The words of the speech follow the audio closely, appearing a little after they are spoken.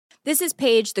This is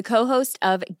Paige, the co-host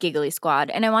of Giggly Squad,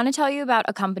 and I want to tell you about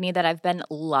a company that I've been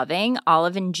loving,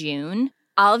 Olive & June.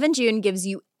 Olive & June gives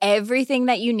you everything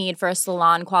that you need for a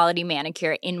salon-quality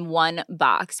manicure in one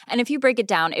box. And if you break it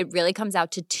down, it really comes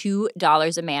out to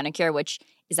 $2 a manicure, which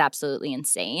is absolutely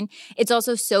insane. It's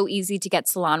also so easy to get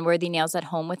salon-worthy nails at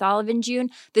home with Olive & June.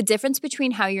 The difference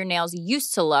between how your nails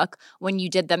used to look when you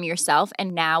did them yourself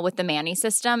and now with the Mani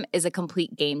system is a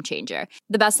complete game changer.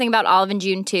 The best thing about Olive &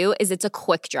 June, too, is it's a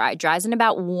quick dry. Dries in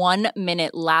about 1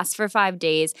 minute, lasts for 5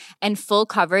 days, and full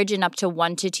coverage in up to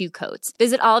 1 to 2 coats.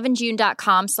 Visit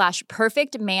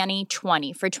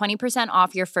oliveandjune.com/perfectmani20 for 20%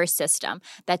 off your first system.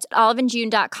 That's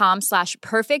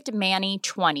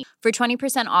oliveandjune.com/perfectmani20 for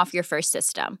 20% off your first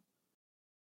system.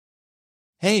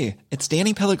 Hey, it's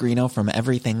Danny Pellegrino from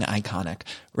Everything Iconic.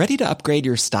 Ready to upgrade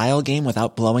your style game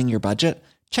without blowing your budget?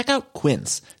 Check out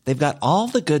Quince. They've got all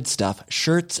the good stuff,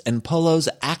 shirts and polos,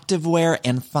 activewear,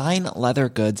 and fine leather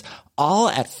goods, all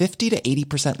at 50 to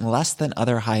 80% less than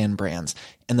other high-end brands.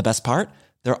 And the best part?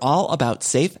 They're all about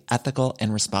safe, ethical,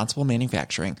 and responsible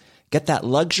manufacturing. Get that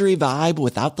luxury vibe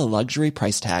without the luxury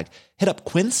price tag. Hit up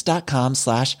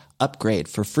quince.com/upgrade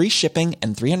for free shipping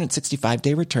and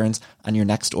 365-day returns on your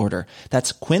next order.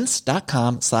 That's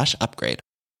quince.com/upgrade.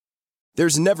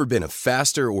 There's never been a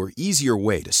faster or easier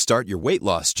way to start your weight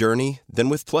loss journey than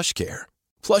with PlushCare.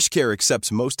 PlushCare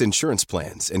accepts most insurance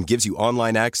plans and gives you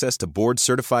online access to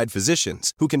board-certified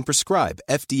physicians who can prescribe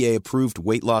FDA-approved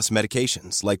weight loss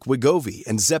medications like Wegovy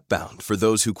and Zepbound for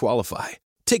those who qualify.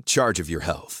 Take charge of your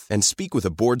health and speak with a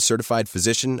board-certified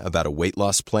physician about a weight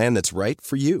loss plan that's right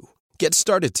for you. Get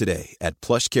started today at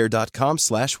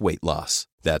plushcare.com/weight loss.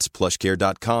 That's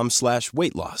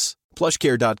plushcare.com/weight loss.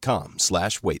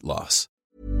 plushcare.com/weight loss.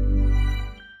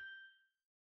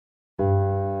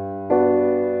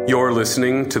 You're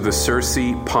listening to the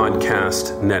Cersei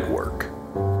Podcast Network.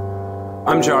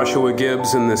 I'm Joshua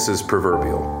Gibbs, and this is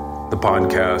Proverbial, the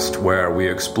podcast where we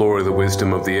explore the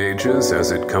wisdom of the ages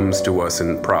as it comes to us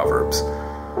in Proverbs,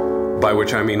 by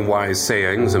which I mean wise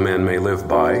sayings a man may live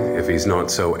by if he's not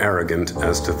so arrogant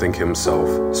as to think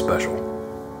himself special.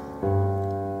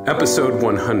 Episode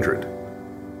 100,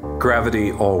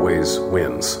 Gravity Always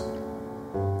Wins.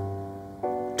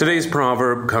 Today's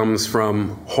proverb comes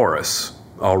from Horace.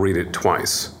 I'll read it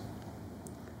twice.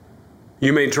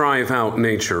 You may drive out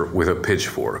nature with a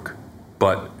pitchfork,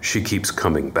 but she keeps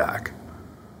coming back.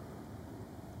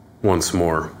 Once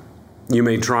more, you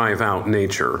may drive out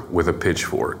nature with a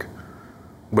pitchfork,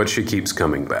 but she keeps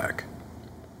coming back.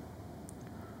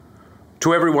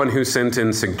 To everyone who sent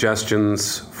in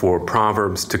suggestions for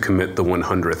Proverbs to commit the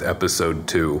 100th episode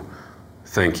to,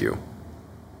 thank you.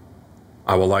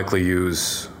 I will likely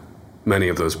use many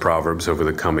of those Proverbs over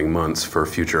the coming months for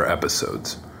future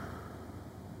episodes.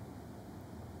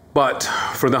 But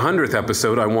for the 100th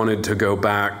episode, I wanted to go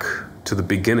back to the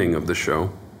beginning of the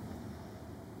show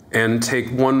and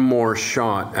take one more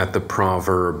shot at the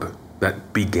proverb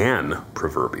that began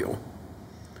Proverbial.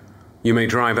 You may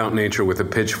drive out nature with a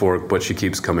pitchfork, but she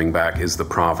keeps coming back is the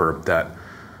proverb that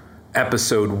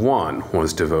episode 1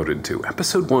 was devoted to.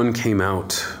 Episode 1 came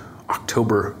out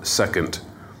October 2nd,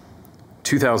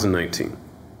 2019.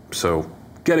 So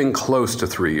getting close to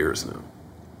 3 years now.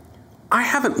 I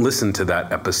haven't listened to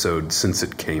that episode since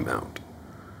it came out.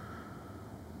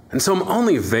 And so I'm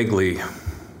only vaguely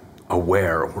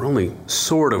aware, or only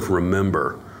sort of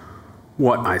remember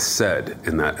what I said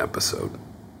in that episode.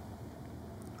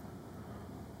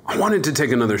 I wanted to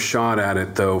take another shot at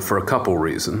it, though, for a couple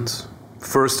reasons.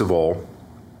 First of all,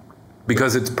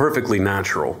 because it's perfectly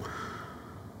natural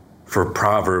for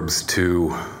Proverbs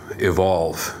to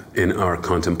evolve in our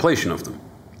contemplation of them.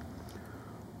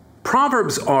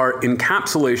 Proverbs are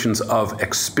encapsulations of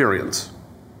experience.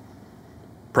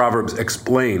 Proverbs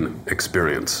explain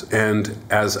experience, and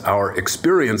as our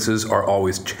experiences are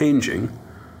always changing,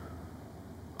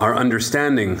 our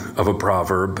understanding of a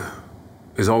proverb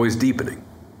is always deepening.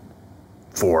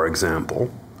 For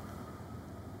example,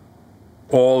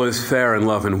 all is fair in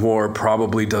love and war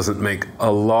probably doesn't make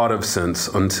a lot of sense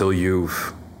until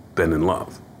you've been in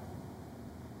love.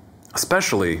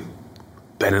 Especially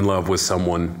been in love with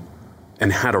someone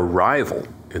and had a rival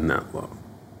in that love.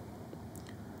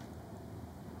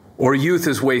 Or youth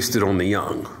is wasted on the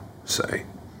young, say.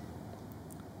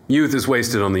 Youth is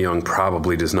wasted on the young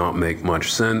probably does not make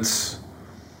much sense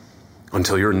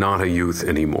until you're not a youth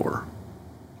anymore.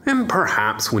 And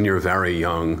perhaps when you're very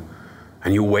young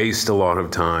and you waste a lot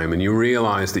of time and you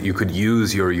realize that you could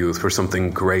use your youth for something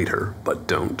greater, but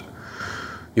don't.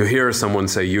 You hear someone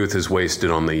say youth is wasted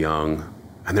on the young,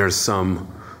 and there's some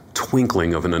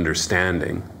twinkling of an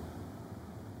understanding.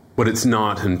 But it's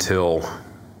not until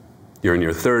you're in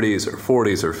your 30s or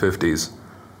 40s or 50s,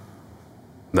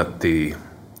 that the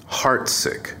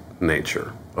heartsick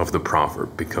nature of the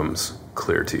proverb becomes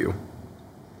clear to you.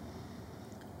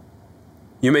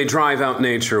 You may drive out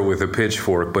nature with a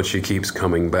pitchfork, but she keeps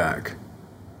coming back.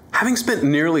 Having spent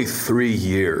nearly 3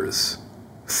 years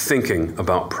thinking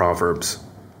about Proverbs,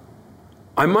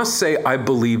 I must say I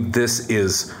believe this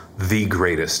is the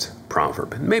greatest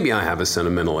proverb. And maybe I have a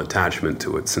sentimental attachment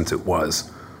to it since it was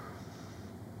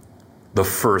the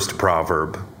first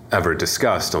proverb ever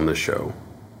discussed on the show.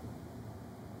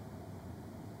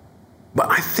 But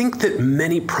I think that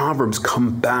many proverbs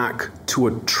come back to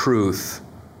a truth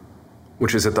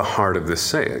which is at the heart of this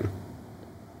saying.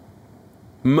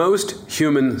 Most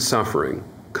human suffering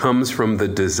comes from the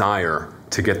desire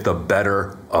to get the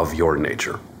better of your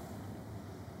nature.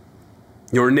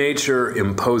 Your nature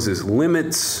imposes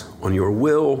limits on your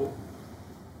will.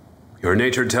 Your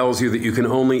nature tells you that you can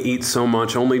only eat so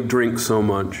much, only drink so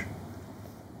much.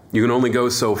 You can only go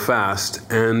so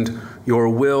fast, and your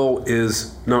will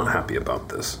is not happy about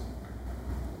this.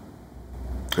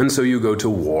 And so you go to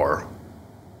war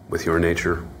with your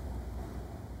nature.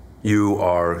 You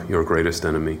are your greatest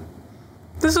enemy.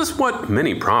 This is what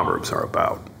many proverbs are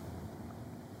about.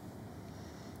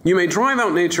 You may drive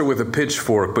out nature with a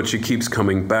pitchfork, but she keeps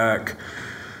coming back,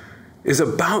 is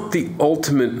about the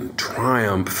ultimate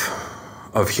triumph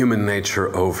of human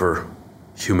nature over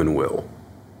human will.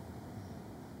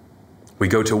 We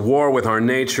go to war with our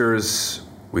natures.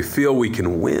 We feel we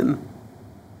can win.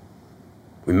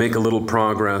 We make a little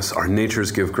progress. Our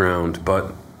natures give ground,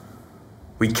 but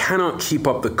we cannot keep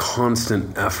up the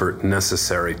constant effort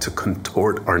necessary to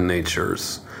contort our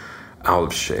natures out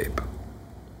of shape.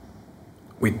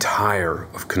 We tire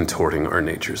of contorting our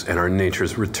natures, and our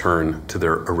natures return to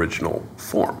their original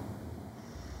form.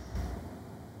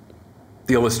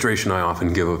 The illustration I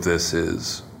often give of this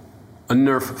is a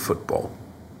Nerf football,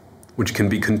 which can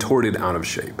be contorted out of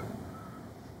shape.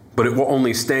 But it will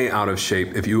only stay out of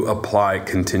shape if you apply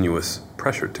continuous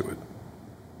pressure to it.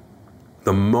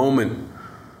 The moment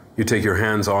you take your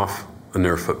hands off a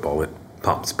Nerf football, it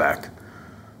pops back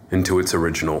into its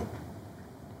original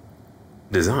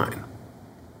design.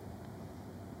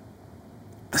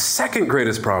 The second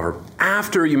greatest proverb,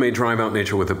 after you may drive out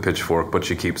nature with a pitchfork, but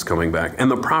she keeps coming back,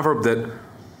 and the proverb that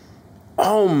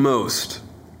almost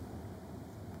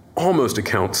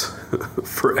accounts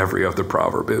for every other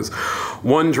proverb is,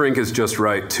 1 drink is just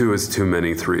right, 2 is too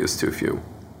many, 3 is too few.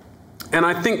 And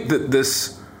I think that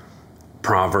this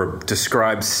proverb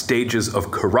describes stages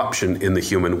of corruption in the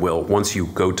human will once you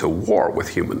go to war with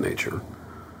human nature.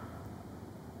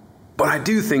 But I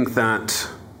do think that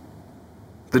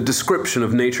the description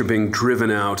of nature being driven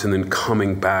out and then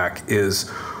coming back is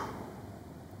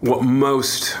what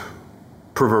most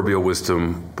proverbial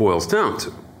wisdom boils down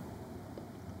to.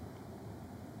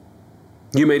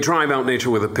 You may drive out nature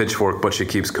with a pitchfork, but she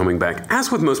keeps coming back.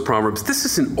 As with most proverbs, this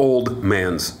is an old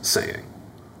man's saying.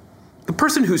 The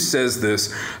person who says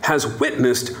this has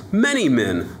witnessed many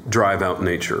men drive out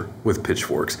nature with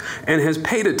pitchforks and has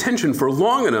paid attention for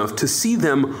long enough to see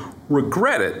them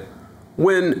regret it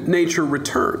when nature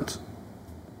returns.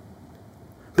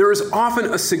 There is often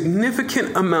a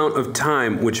significant amount of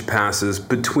time which passes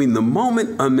between the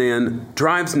moment a man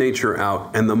drives nature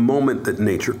out and the moment that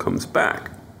nature comes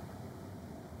back.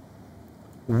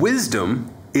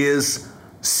 Wisdom is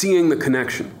seeing the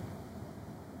connection.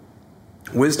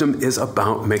 Wisdom is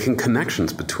about making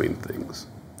connections between things.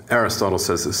 Aristotle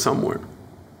says this somewhere.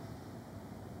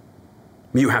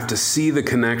 You have to see the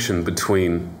connection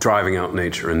between driving out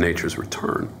nature and nature's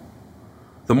return.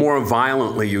 The more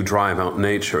violently you drive out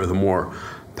nature, the more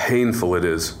painful it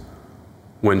is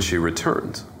when she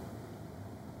returns.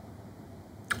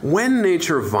 When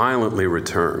nature violently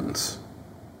returns,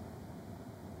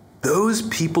 those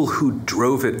people who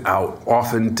drove it out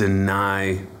often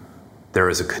deny there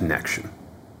is a connection.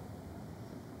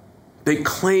 They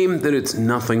claim that it's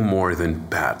nothing more than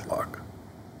bad luck.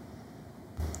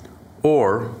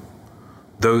 Or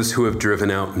those who have driven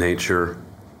out nature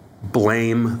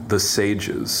blame the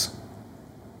sages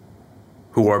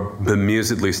who are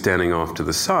bemusedly standing off to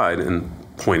the side and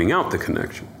pointing out the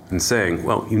connection and saying,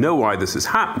 well, you know why this is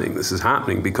happening. This is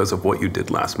happening because of what you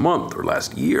did last month or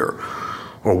last year,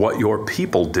 or what your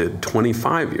people did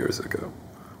 25 years ago,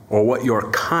 or what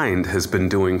your kind has been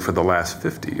doing for the last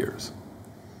 50 years.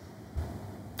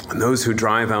 And those who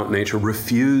drive out nature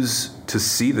refuse to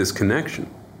see this connection.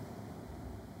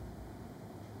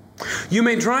 You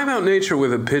may drive out nature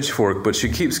with a pitchfork, but she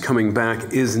keeps coming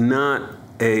back is not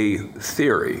a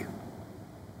theory.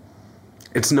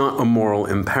 It's not a moral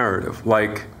imperative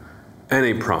like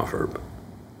any proverb.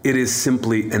 It is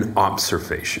simply an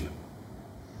observation.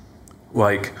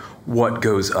 Like, what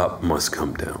goes up must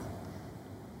come down.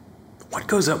 What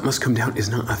goes up must come down is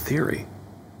not a theory.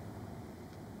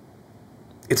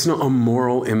 It's not a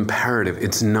moral imperative.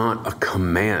 It's not a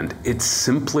command. It's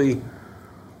simply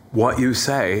what you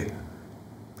say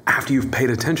after you've paid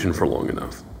attention for long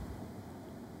enough.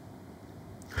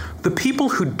 The people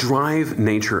who drive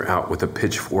nature out with a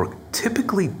pitchfork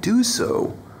typically do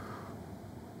so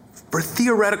for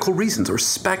theoretical reasons or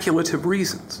speculative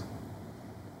reasons.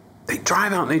 They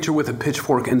drive out nature with a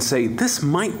pitchfork and say, this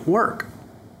might work.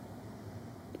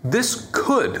 This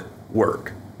could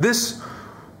work. This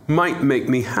might make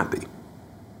me happy.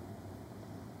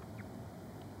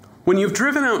 When you've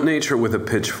driven out nature with a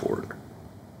pitchfork,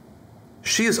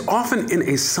 she is often in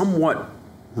a somewhat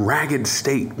ragged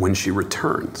state when she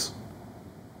returns.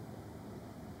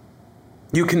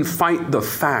 You can fight the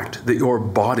fact that your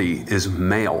body is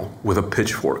male with a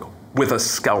pitchfork, with a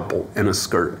scalpel and a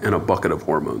skirt and a bucket of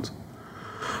hormones.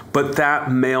 But that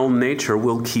male nature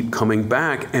will keep coming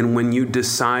back, and when you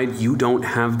decide you don't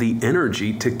have the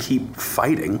energy to keep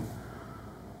fighting,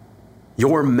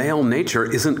 your male nature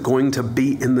isn't going to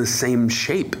be in the same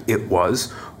shape it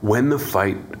was when the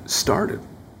fight started.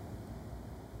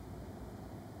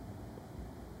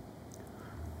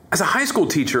 As a high school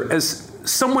teacher, as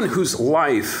someone whose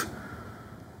life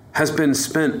has been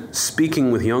spent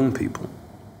speaking with young people,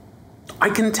 I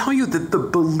can tell you that the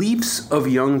beliefs of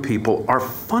young people are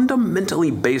fundamentally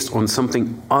based on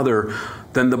something other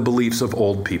than the beliefs of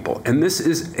old people. And this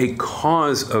is a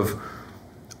cause of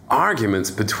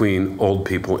arguments between old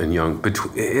people and young.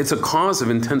 It's a cause of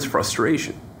intense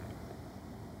frustration.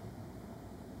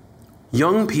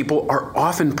 Young people are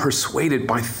often persuaded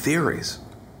by theories,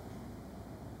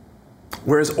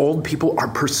 whereas old people are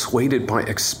persuaded by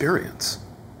experience.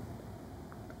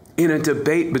 In a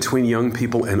debate between young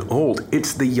people and old,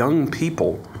 it's the young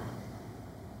people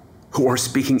who are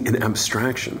speaking in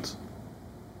abstractions.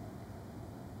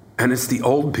 And it's the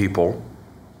old people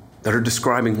that are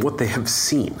describing what they have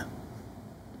seen.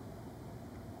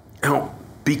 Now,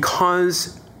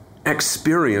 because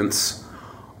experience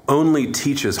only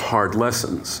teaches hard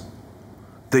lessons,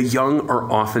 the young are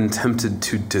often tempted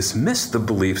to dismiss the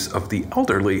beliefs of the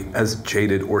elderly as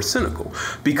jaded or cynical,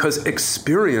 because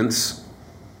experience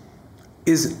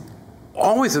is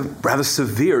always a rather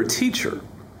severe teacher.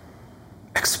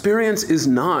 Experience is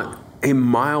not a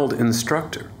mild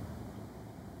instructor.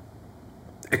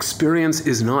 Experience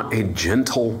is not a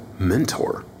gentle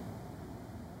mentor.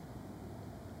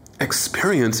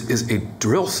 Experience is a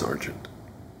drill sergeant.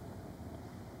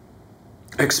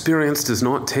 Experience does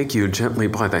not take you gently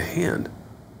by the hand.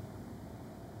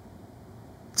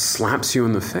 It slaps you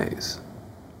in the face.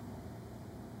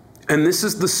 And this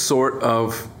is the sort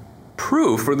of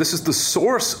proof, or this is the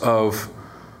source of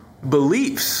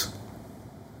beliefs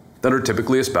that are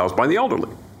typically espoused by the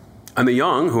elderly. And the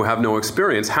young, who have no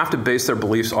experience, have to base their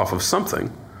beliefs off of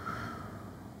something.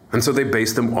 And so they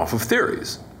base them off of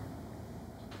theories.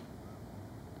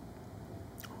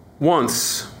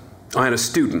 Once, I had a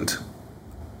student,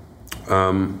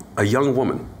 a young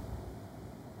woman,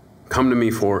 come to me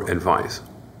for advice.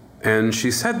 And she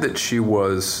said that she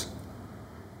was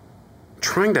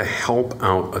trying to help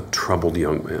out a troubled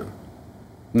young man,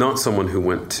 not someone who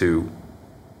went to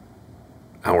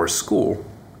our school,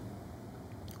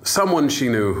 someone she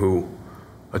knew who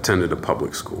attended a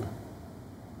public school.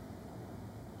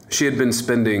 She had been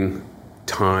spending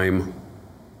time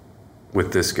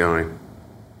with this guy,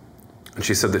 and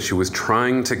she said that she was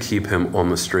trying to keep him on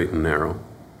the straight and narrow.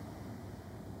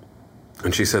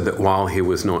 And she said that while he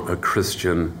was not a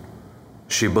Christian,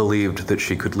 she believed that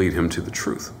she could lead him to the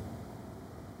truth.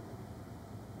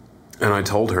 And I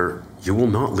told her, you will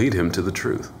not lead him to the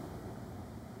truth.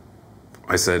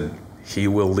 I said, he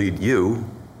will lead you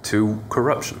to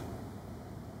corruption.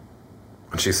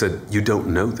 And she said, you don't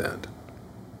know that.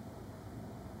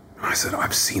 I said,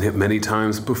 I've seen it many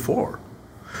times before.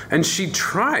 And she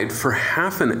tried for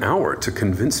half an hour to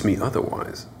convince me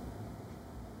otherwise.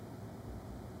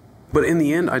 But in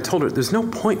the end, I told her, there's no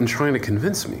point in trying to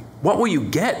convince me. What will you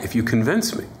get if you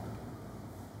convince me?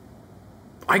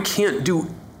 I can't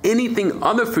do anything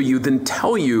other for you than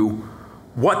tell you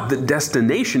what the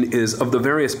destination is of the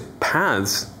various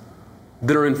paths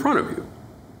that are in front of you.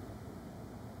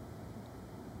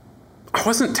 I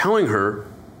wasn't telling her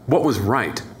what was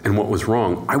right and what was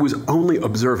wrong. I was only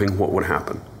observing what would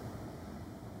happen.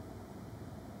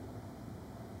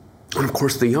 And of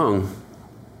course, the young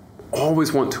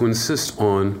always want to insist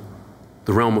on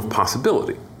the realm of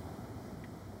possibility.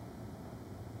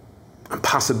 And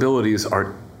possibilities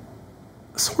are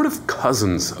sort of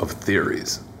cousins of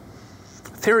theories.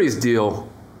 Theories deal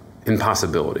in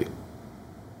possibility.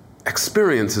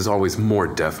 Experience is always more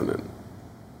definite.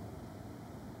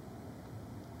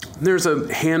 There's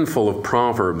a handful of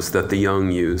proverbs that the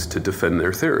young use to defend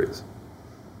their theories.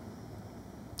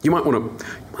 You might want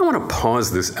to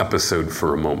pause this episode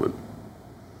for a moment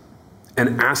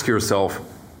and ask yourself,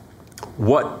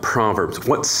 what proverbs,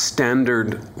 what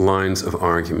standard lines of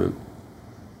argument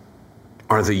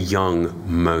are the young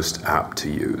most apt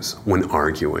to use when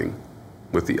arguing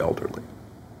with the elderly?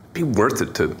 It'd be worth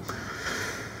it to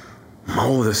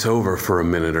mull this over for a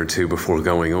minute or two before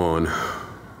going on.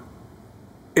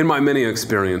 In my many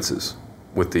experiences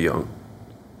with the young,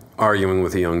 arguing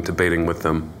with the young, debating with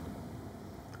them,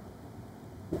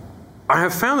 I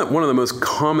have found that one of the most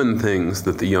common things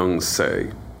that the young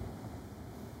say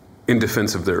in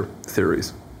defense of their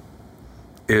theories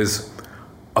is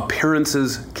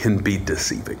appearances can be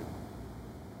deceiving.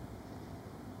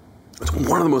 It's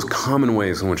one of the most common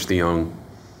ways in which the young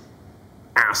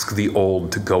ask the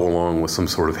old to go along with some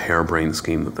sort of harebrained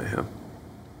scheme that they have.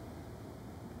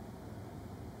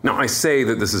 Now, I say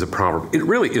that this is a proverb. It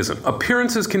really isn't.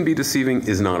 Appearances can be deceiving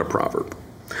is not a proverb.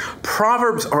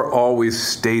 Proverbs are always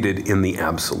stated in the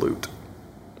absolute.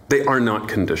 They are not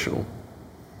conditional.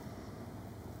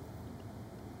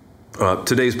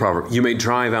 Today's proverb, you may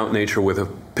drive out nature with a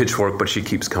pitchfork, but she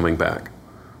keeps coming back.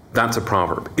 That's a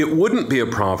proverb. It wouldn't be a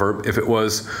proverb if it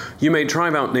was, you may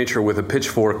drive out nature with a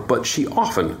pitchfork, but she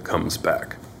often comes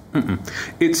back.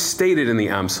 It's stated in the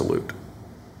absolute.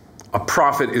 A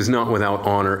prophet is not without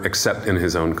honor except in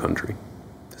his own country.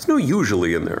 There's no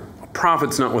usually in there. A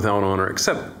prophet's not without honor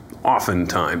except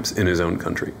oftentimes in his own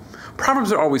country.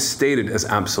 Proverbs are always stated as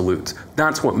absolutes.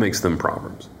 That's what makes them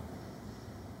proverbs.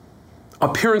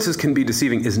 Appearances can be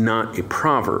deceiving is not a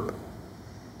proverb.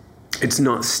 It's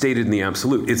not stated in the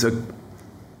absolute. It's a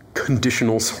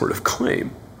conditional sort of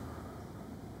claim.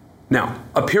 Now,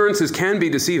 appearances can be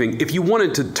deceiving. If you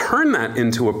wanted to turn that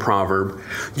into a proverb,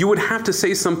 you would have to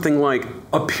say something like,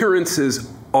 appearances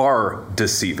are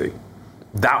deceiving.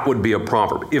 That would be a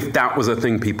proverb. If that was a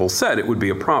thing people said, it would be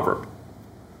a proverb.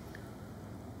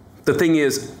 The thing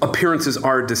is, appearances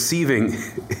are deceiving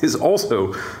is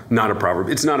also not a proverb.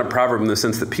 It's not a proverb in the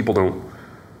sense that people don't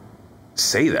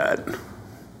say that.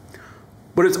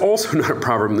 But it's also not a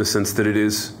proverb in the sense that it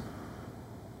is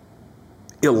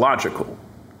illogical.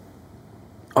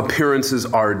 Appearances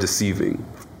are deceiving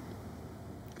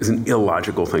is an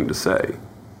illogical thing to say.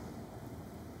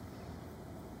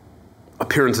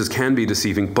 Appearances can be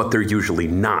deceiving, but they're usually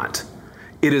not.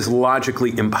 It is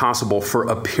logically impossible for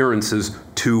appearances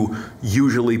to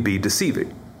usually be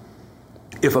deceiving.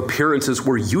 If appearances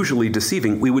were usually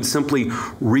deceiving, we would simply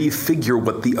refigure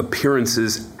what the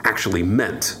appearances actually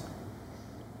meant.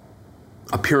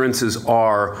 Appearances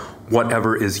are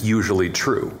whatever is usually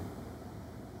true.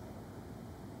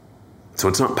 So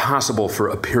it's not possible for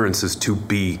appearances to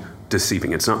be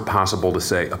deceiving. It's not possible to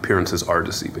say appearances are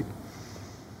deceiving.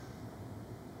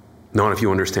 Not if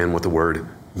you understand what the word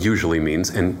usually means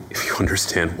and if you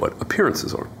understand what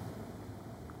appearances are.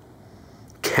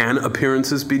 Can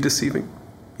appearances be deceiving?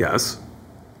 Yes.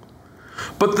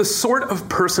 But the sort of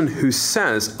person who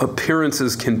says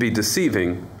appearances can be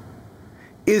deceiving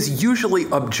is usually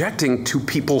objecting to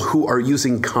people who are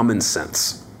using common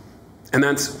sense. And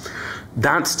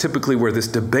that's typically where this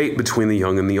debate between the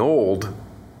young and the old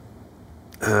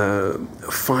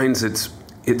finds its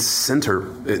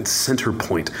center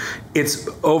point. It's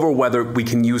over whether we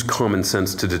can use common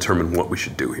sense to determine what we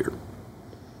should do here.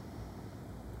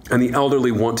 And the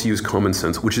elderly want to use common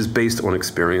sense, which is based on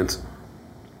experience.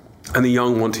 And the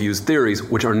young want to use theories,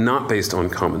 which are not based on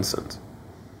common sense.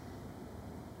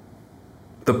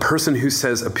 The person who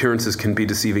says appearances can be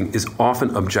deceiving is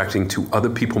often objecting to other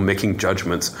people making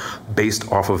judgments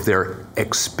based off of their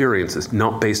experiences,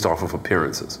 not based off of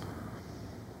appearances.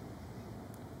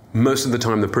 Most of the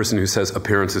time, the person who says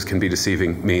appearances can be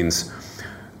deceiving means,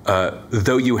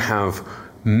 though you have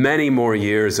many more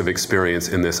years of experience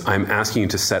in this, I'm asking you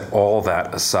to set all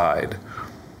that aside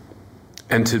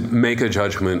and to make a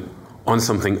judgment on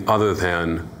something other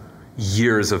than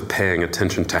years of paying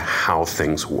attention to how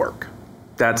things work.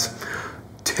 That's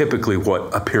typically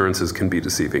what appearances can be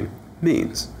deceiving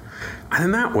means. And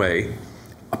in that way,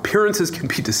 appearances can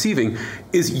be deceiving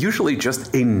is usually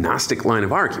just a Gnostic line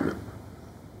of argument.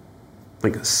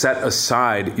 Like, set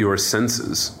aside your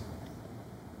senses.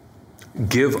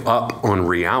 Give up on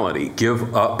reality.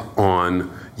 Give up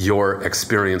on your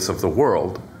experience of the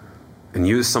world and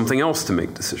use something else to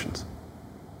make decisions.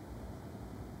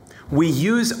 We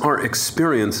use our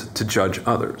experience to judge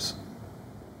others.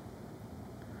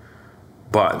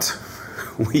 But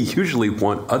we usually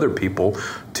want other people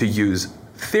to use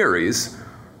theories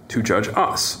to judge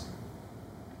us.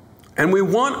 And we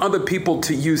want other people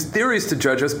to use theories to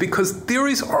judge us because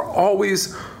theories are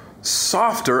always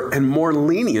softer and more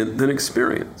lenient than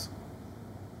experience.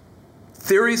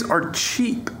 Theories are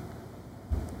cheap.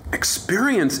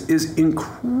 Experience is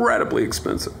incredibly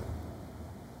expensive.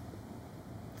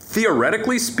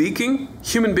 Theoretically speaking,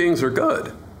 human beings are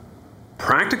good.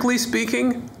 Practically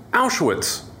speaking,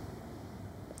 Auschwitz.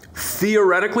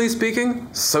 Theoretically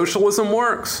speaking, socialism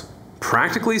works.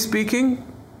 Practically speaking,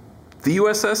 the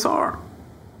USSR.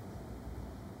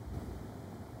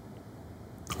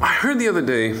 I heard the other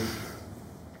day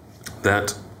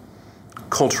that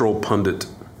cultural pundit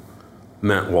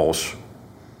Matt Walsh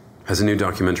has a new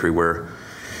documentary where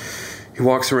he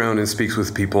walks around and speaks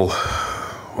with people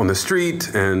on the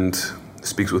street and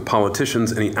speaks with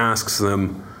politicians, and he asks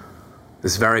them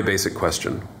this very basic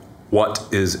question: what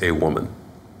is a woman?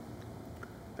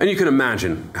 And you can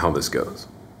imagine how this goes.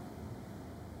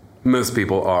 Most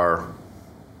people are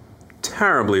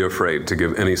terribly afraid to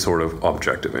give any sort of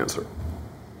objective answer.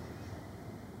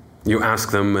 You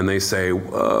ask them and they say,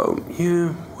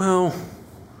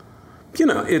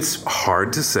 it's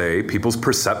hard to say. People's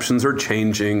perceptions are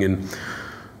changing. And,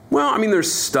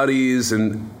 there's studies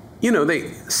and,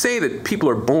 they say that people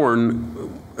are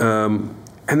born and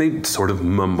they sort of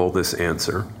mumble this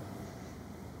answer.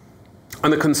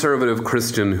 And the conservative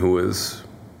Christian who is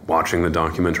watching the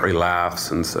documentary laughs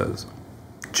and says,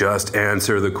 just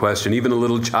answer the question. Even a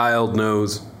little child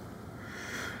knows.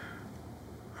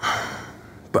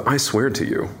 But I swear to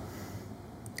you,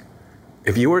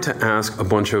 if you were to ask a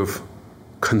bunch of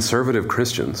conservative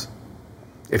Christians,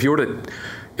 if you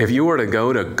were to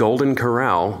go to Golden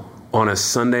Corral on a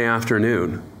Sunday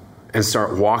afternoon and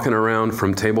start walking around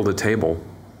from table to table,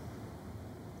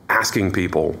 asking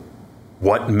people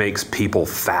what makes people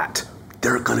fat,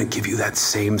 they're going to give you that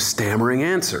same stammering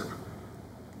answer.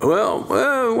 Well,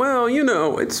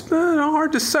 it's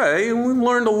hard to say. We've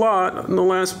learned a lot in the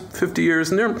last 50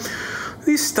 years, and there are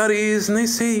these studies, and they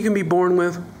say you can be born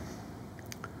with.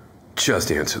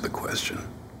 Just answer the question.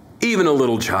 Even a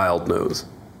little child knows.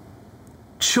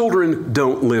 Children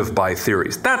don't live by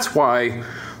theories. That's why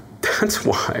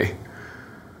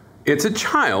it's a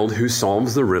child who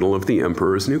solves the riddle of the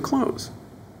emperor's new clothes.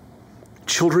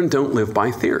 Children don't live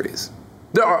by theories.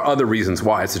 There are other reasons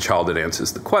why it's a child that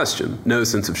answers the question. No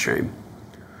sense of shame.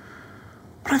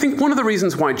 But I think one of the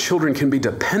reasons why children can be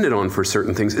depended on for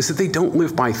certain things is that they don't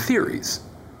live by theories.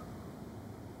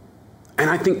 And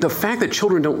I think the fact that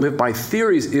children don't live by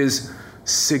theories is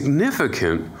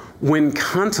significant when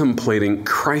contemplating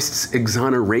Christ's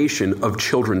exoneration of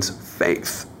children's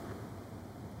faith.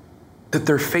 That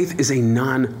their faith is a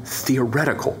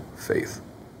non-theoretical faith.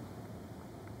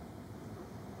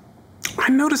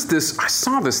 I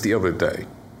saw this the other day.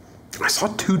 I saw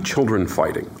two children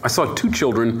fighting. I saw two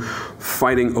children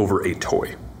fighting over a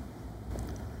toy.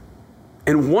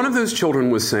 And one of those children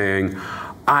was saying,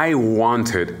 I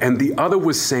want it, and the other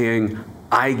was saying,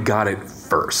 I got it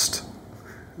first.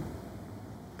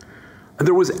 And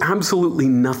there was absolutely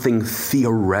nothing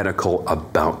theoretical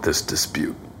about this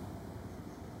dispute.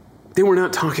 They were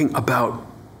not talking about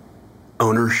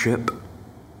ownership.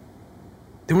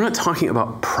 They were not talking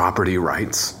about property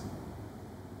rights.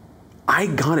 I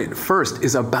got it first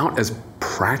is about as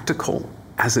practical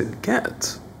as it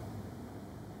gets.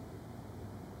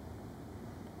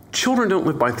 Children don't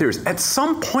live by theories. At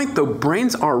some point, though,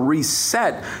 brains are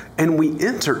reset and we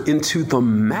enter into the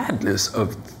madness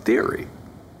of theory.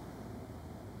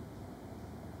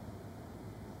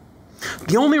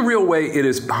 The only real way it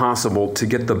is possible to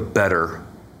get the better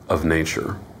of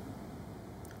nature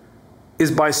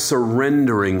is by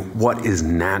surrendering what is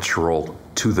natural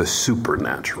to the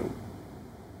supernatural.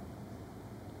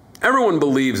 Everyone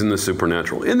believes in the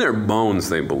supernatural. In their bones,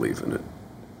 they believe in it.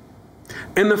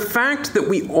 And the fact that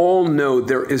we all know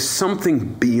there is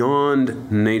something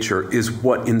beyond nature is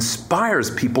what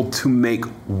inspires people to make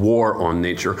war on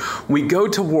nature. We go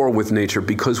to war with nature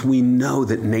because we know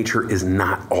that nature is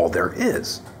not all there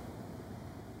is.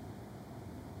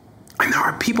 And there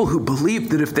are people who believe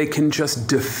that if they can just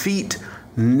defeat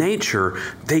nature,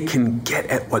 they can get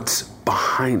at what's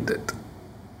behind it.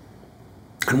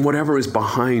 And whatever is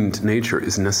behind nature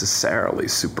is necessarily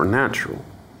supernatural.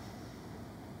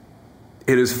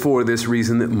 It is for this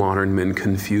reason that modern men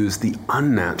confuse the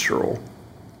unnatural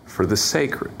for the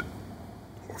sacred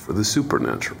or for the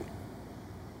supernatural.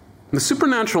 The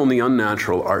supernatural and the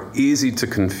unnatural are easy to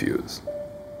confuse.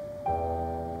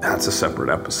 That's a separate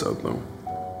episode, though.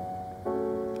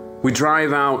 We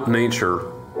drive out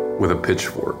nature with a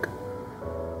pitchfork,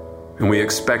 and we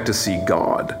expect to see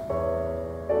God.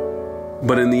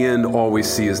 But in the end, all we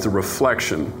see is the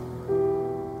reflection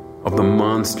of the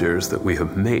monsters that we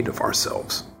have made of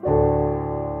ourselves.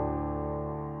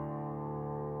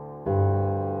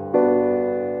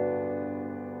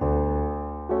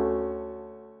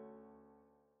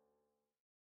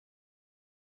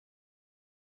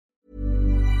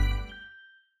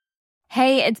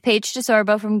 Hey, it's Paige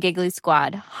DeSorbo from Giggly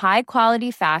Squad. High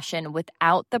quality fashion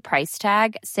without the price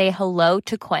tag. Say hello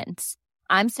to Quince.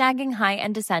 I'm snagging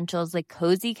high-end essentials like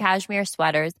cozy cashmere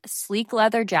sweaters, sleek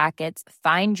leather jackets,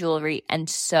 fine jewelry, and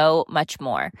so much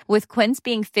more. With Quince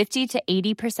being 50 to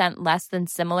 80% less than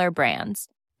similar brands.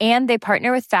 And they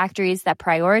partner with factories that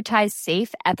prioritize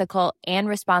safe, ethical, and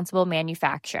responsible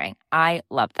manufacturing. I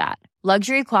love that.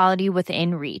 Luxury quality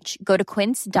within reach. Go to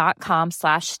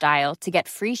quince.com/style to get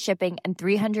free shipping and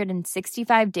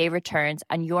 365-day returns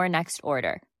on your next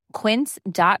order.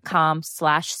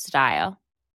 Quince.com/style.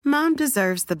 Mom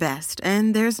deserves the best,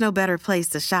 and there's no better place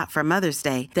to shop for Mother's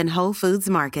Day than Whole Foods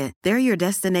Market. They're your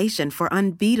destination for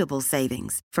unbeatable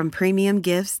savings, from premium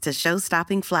gifts to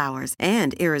show-stopping flowers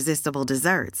and irresistible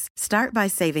desserts. Start by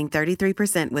saving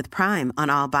 33% with Prime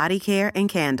on all body care and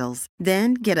candles.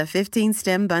 Then get a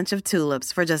 15-stem bunch of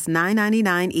tulips for just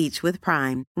 $9.99 each with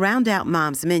Prime. Round out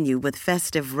Mom's menu with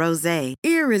festive rosé,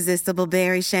 irresistible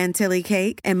berry chantilly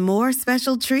cake, and more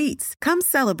special treats. Come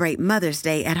celebrate Mother's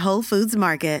Day at Whole Foods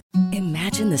Market.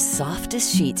 Imagine the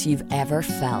softest sheets you've ever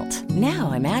felt.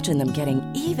 Now imagine them getting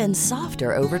even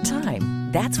softer over time.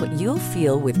 That's what you'll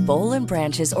feel with Boll &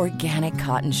 Branch's organic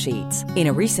cotton sheets. In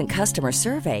a recent customer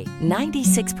survey,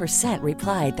 96%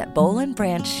 replied that Boll &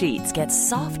 Branch sheets get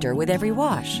softer with every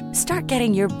wash. Start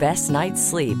getting your best night's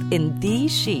sleep in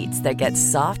these sheets that get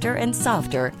softer and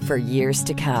softer for years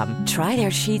to come. Try their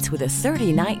sheets with a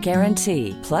 30-night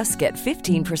guarantee. Plus, get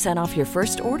 15% off your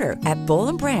first order at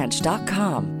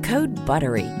bollandbranch.com. Code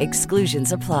BUTTERY.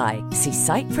 Exclusions apply. See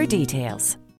site for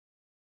details.